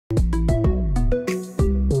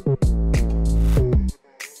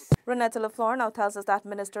Renetta Lafleur now tells us that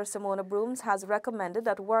Minister Simona Broomes has recommended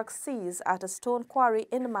that work cease at a stone quarry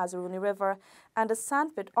in the Mazaruni River and a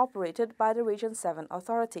sandpit operated by the Region 7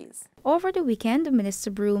 authorities. Over the weekend, Minister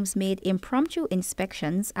Broomes made impromptu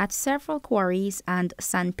inspections at several quarries and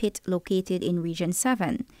sandpit located in Region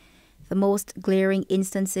 7. The most glaring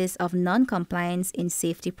instances of non-compliance in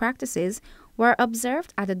safety practices were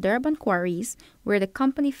observed at the Durban quarries, where the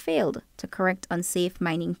company failed to correct unsafe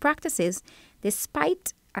mining practices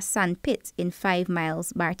despite a sand pit in 5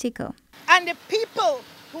 miles Bartico. And the people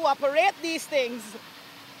who operate these things,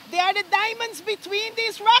 they are the diamonds between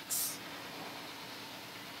these rocks.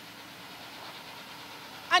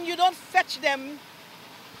 And you don't fetch them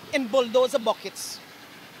in bulldozer buckets.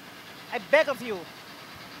 I beg of you.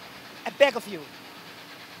 I beg of you.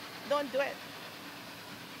 Don't do it.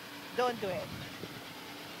 Don't do it.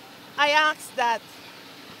 I ask that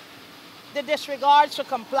the disregards for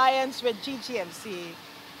compliance with GGMC,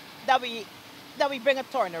 that we bring a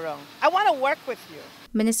turnaround. I want to work with you.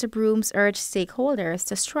 Minister Broomes urged stakeholders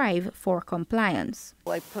to strive for compliance.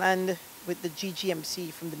 I planned with the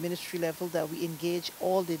GGMC from the ministry level that we engage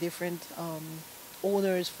all the different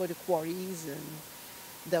owners for the quarries and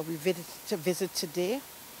that we visit today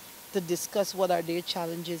to discuss what are their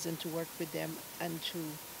challenges and to work with them and to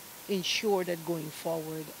ensure that going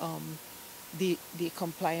forward they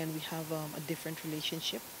comply and we have a different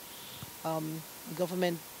relationship.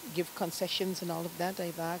 Government give concessions and all of that.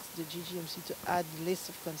 I've asked the GGMC to add the list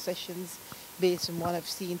of concessions based on what I've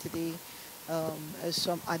seen today, as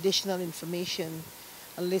some additional information,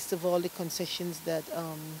 a list of all the concessions that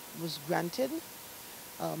was granted,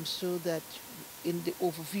 so that in the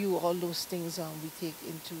overview all those things we take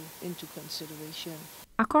into consideration.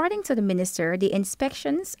 According to the minister, the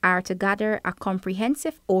inspections are to gather a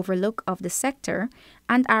comprehensive overlook of the sector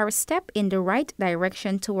and are a step in the right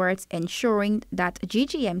direction towards ensuring that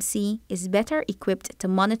GGMC is better equipped to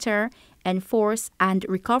monitor, enforce, and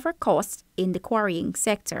recover costs in the quarrying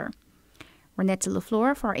sector. Renetta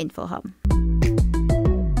Lafleur for InfoHub.